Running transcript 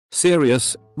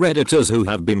Serious, Redditors who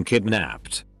have been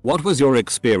kidnapped, what was your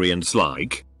experience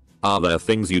like? Are there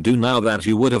things you do now that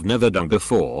you would have never done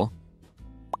before?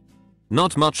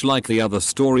 Not much like the other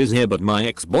stories here, but my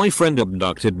ex-boyfriend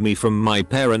abducted me from my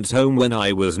parents' home when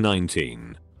I was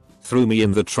 19. Threw me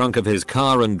in the trunk of his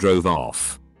car and drove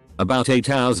off. About 8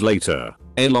 hours later,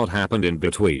 a lot happened in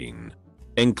between.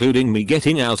 Including me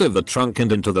getting out of the trunk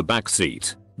and into the back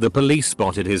seat. The police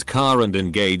spotted his car and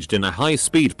engaged in a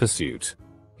high-speed pursuit.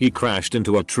 He crashed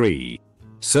into a tree.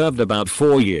 Served about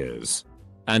 4 years.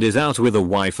 And is out with a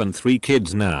wife and 3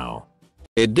 kids now.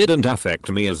 It didn't affect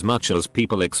me as much as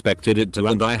people expected it to,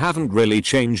 and I haven't really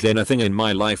changed anything in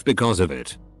my life because of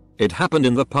it. It happened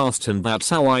in the past and that's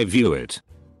how I view it.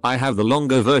 I have the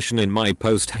longer version in my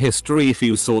post history if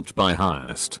you sort by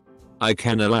highest. I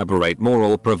can elaborate more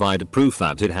or provide proof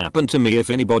that it happened to me if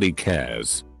anybody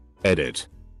cares. Edit.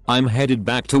 I'm headed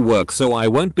back to work, so I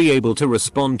won't be able to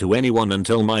respond to anyone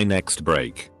until my next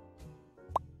break.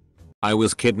 I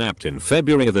was kidnapped in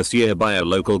February of this year by a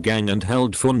local gang and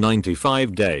held for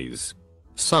 95 days.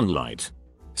 Sunlight.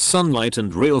 Sunlight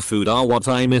and real food are what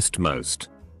I missed most.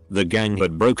 The gang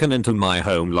had broken into my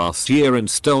home last year and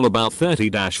stole about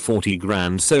 30-40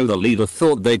 grand, so the leader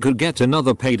thought they could get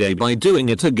another payday by doing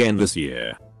it again this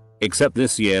year. Except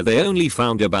this year they only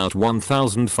found about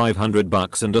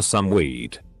 $1,500 and some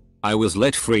weed. I was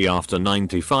let free after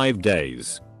 95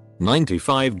 days.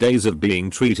 95 days of being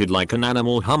treated like an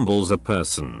animal humbles a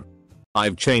person.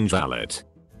 I've changed Allet.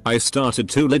 I started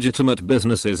 2 legitimate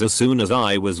businesses as soon as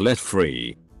I was let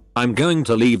free. I'm going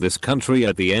to leave this country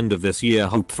at the end of this year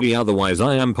hopefully, otherwise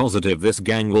I am positive this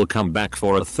gang will come back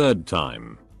for a 3rd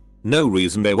time. No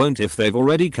reason they won't if they've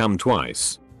already come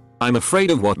twice. I'm afraid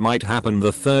of what might happen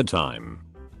the 3rd time.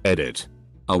 Edit.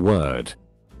 A word.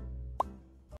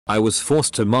 I was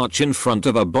forced to march in front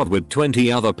of a bot with 20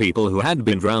 other people who had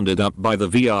been rounded up by the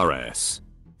VRS.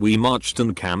 We marched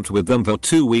and camped with them for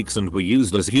 2 weeks and were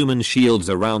used as human shields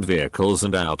around vehicles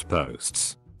and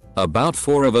outposts. About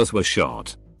 4 of us were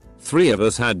shot. 3 of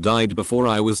us had died before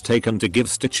I was taken to give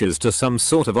stitches to some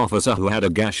sort of officer who had a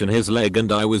gash in his leg,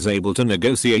 and I was able to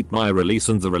negotiate my release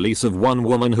and the release of one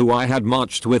woman who I had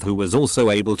marched with who was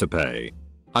also able to pay.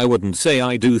 I wouldn't say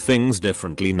I do things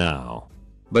differently now.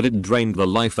 But it drained the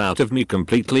life out of me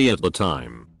completely at the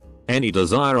time. Any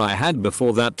desire I had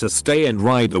before that to stay and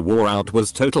ride the war out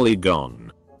was totally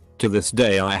gone. To this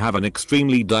day I have an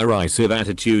extremely derisive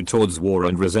attitude towards war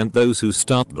and resent those who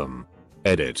start them.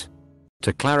 Edit.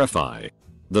 To clarify,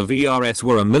 the VRS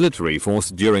were a military force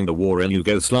during the war in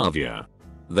Yugoslavia.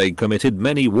 They committed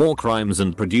many war crimes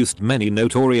and produced many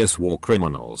notorious war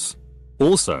criminals.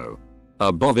 Also,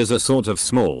 a BOV is a sort of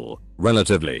small,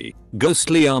 relatively,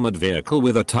 ghostly armored vehicle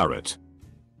with a turret.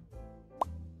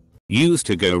 Used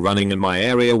to go running in my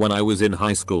area when I was in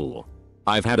high school.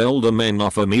 I've had older men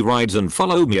offer me rides and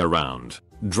follow me around,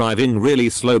 driving really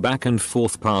slow back and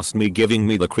forth past me, giving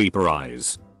me the creeper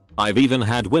eyes. I've even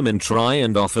had women try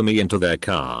and offer me into their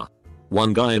car.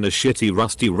 One guy in a shitty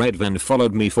rusty red van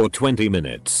followed me for 20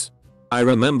 minutes. I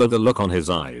remember the look on his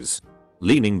eyes.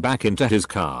 Leaning back into his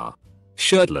car.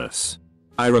 Shirtless.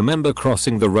 I remember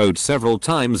crossing the road several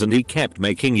times and he kept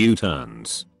making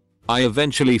U-turns. I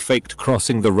eventually faked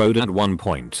crossing the road at one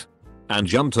point. And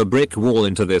jumped a brick wall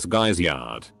into this guy's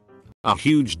yard. A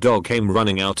huge dog came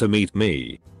running out to meet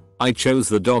me. I chose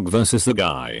the dog versus the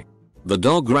guy. The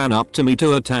dog ran up to me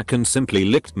to attack and simply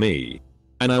licked me.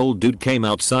 An old dude came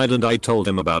outside and I told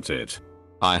him about it.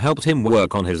 I helped him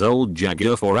work on his old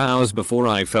Jaguar for hours before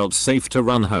I felt safe to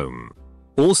run home.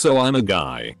 Also, I'm a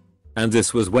guy. And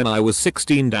this was when I was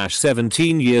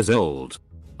 16-17 years old.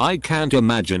 I can't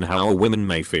imagine how women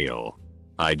may feel.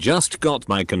 I just got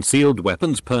my concealed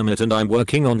weapons permit and I'm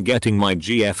working on getting my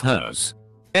GFHers.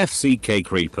 FCK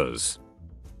creepers.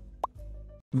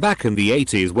 Back in the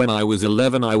 80s when I was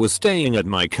 11, I was staying at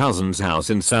my cousin's house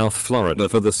in South Florida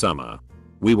for the summer.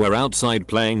 We were outside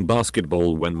playing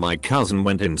basketball when my cousin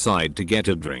went inside to get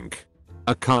a drink.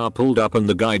 A car pulled up and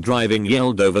the guy driving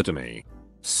yelled over to me,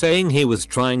 saying he was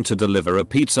trying to deliver a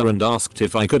pizza and asked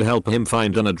if I could help him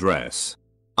find an address.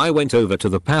 I went over to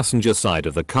the passenger side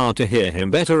of the car to hear him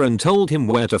better and told him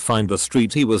where to find the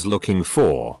street he was looking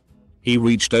for. He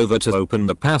reached over to open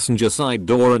the passenger side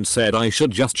door and said I should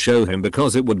just show him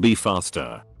because it would be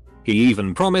faster. He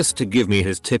even promised to give me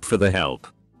his tip for the help.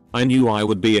 I knew I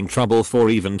would be in trouble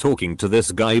for even talking to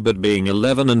this guy, but being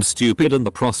 11 and stupid and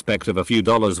the prospect of a few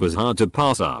dollars was hard to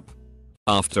pass up.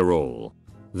 After all,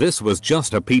 this was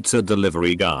just a pizza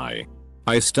delivery guy.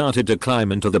 I started to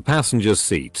climb into the passenger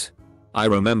seat. I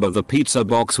remember the pizza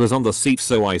box was on the seat,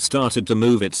 so I started to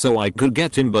move it so I could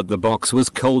get in, but the box was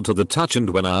cold to the touch, and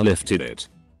when I lifted it,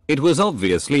 It was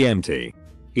obviously empty.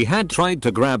 He had tried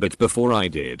to grab it before I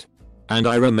did. And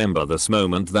I remember this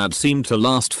moment that seemed to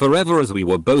last forever as we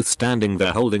were both standing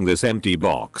there holding this empty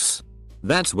box.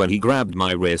 That's when he grabbed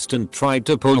my wrist and tried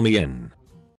to pull me in.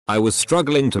 I was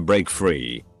struggling to break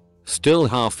free. Still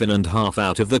half in and half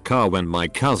out of the car when my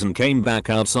cousin came back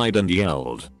outside and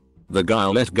yelled. The guy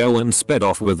let go and sped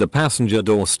off with the passenger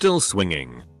door still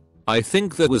swinging. I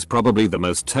think that was probably the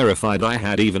most terrified I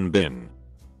had even been.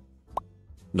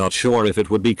 Not sure if it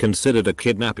would be considered a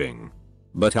kidnapping.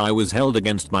 But I was held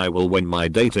against my will when my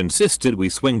date insisted we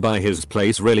swing by his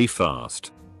place really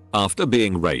fast. After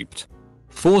being raped.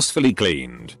 Forcefully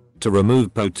cleaned. To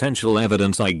remove potential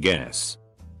evidence, I guess.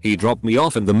 He dropped me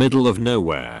off in the middle of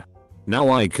nowhere. Now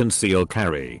I conceal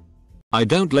carry. I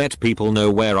don't let people know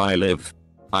where I live.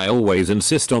 I always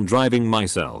insist on driving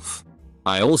myself.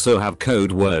 I also have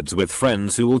code words with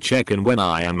friends who will check in when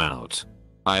I am out.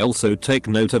 I also take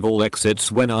note of all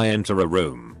exits when I enter a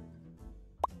room.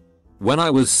 When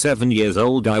I was 7 years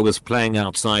old, I was playing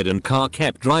outside and car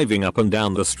kept driving up and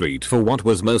down the street for what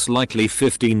was most likely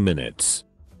 15 minutes.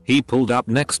 He pulled up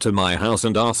next to my house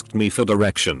and asked me for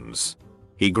directions.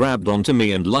 He grabbed onto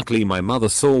me and luckily my mother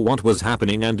saw what was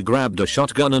happening and grabbed a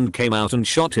shotgun and came out and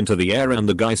shot into the air and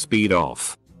the guy sped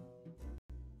off.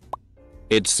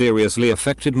 It seriously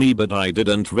affected me, but I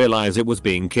didn't realize it was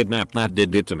being kidnapped that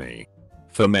did it to me.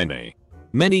 For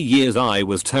many years I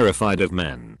was terrified of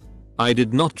men. I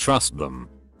did not trust them.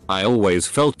 I always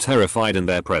felt terrified in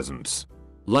their presence.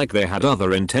 Like they had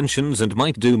other intentions and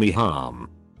might do me harm.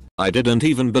 I didn't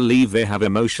even believe they have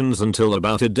emotions until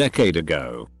about a decade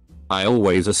ago. I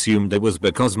always assumed it was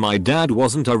because my dad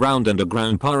wasn't around and a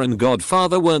grandpa and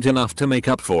godfather weren't enough to make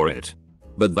up for it.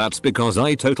 But that's because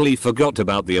I totally forgot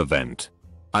about the event.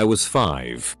 I was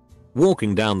 5.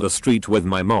 Walking down the street with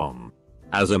my mom.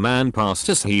 As a man passed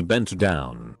us, he bent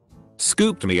down.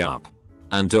 Scooped me up.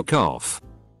 And took off.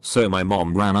 So my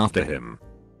mom ran after him.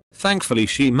 Thankfully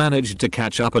she managed to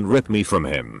catch up and rip me from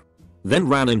him. Then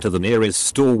ran into the nearest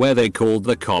store where they called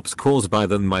the cops, caused by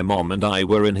them my mom and I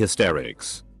were in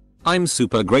hysterics. I'm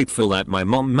super grateful that my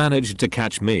mom managed to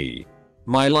catch me.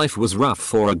 My life was rough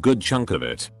for a good chunk of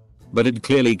it. But it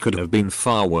clearly could have been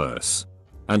far worse.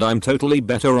 And I'm totally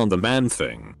better on the man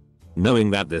thing.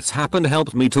 Knowing that this happened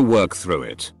helped me to work through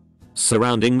it.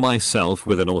 Surrounding myself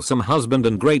with an awesome husband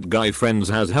and great guy friends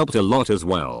has helped a lot as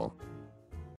well.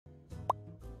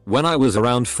 When I was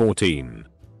around 14,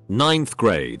 9th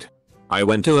grade, I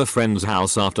went to a friend's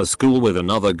house after school with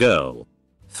another girl.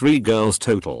 3 girls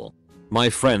total. My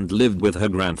friend lived with her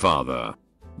grandfather.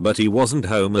 But he wasn't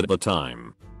home at the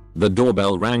time. The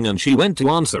doorbell rang and she went to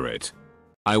answer it.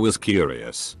 I was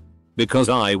curious. Because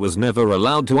I was never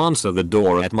allowed to answer the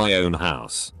door at my own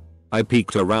house. I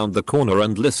peeked around the corner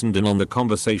and listened in on the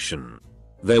conversation.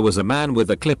 There was a man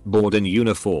with a clipboard in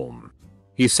uniform.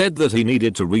 He said that he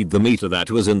needed to read the meter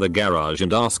that was in the garage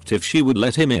and asked if she would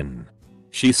let him in.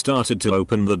 She started to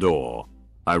open the door.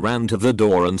 I ran to the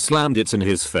door and slammed it in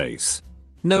his face.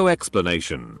 No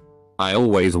explanation. I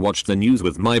always watched the news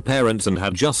with my parents and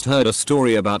had just heard a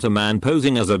story about a man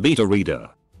posing as a meter reader.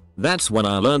 That's when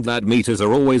I learned that meters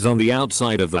are always on the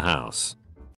outside of the house.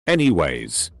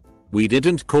 Anyways. We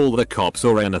didn't call the cops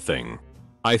or anything.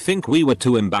 I think we were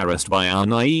too embarrassed by our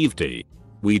naivety.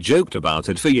 We joked about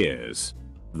it for years.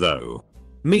 Though.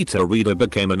 Meter reader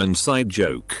became an inside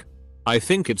joke. I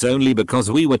think it's only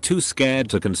because we were too scared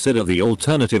to consider the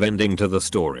alternative ending to the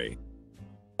story.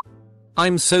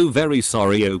 I'm so very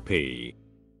sorry, OP.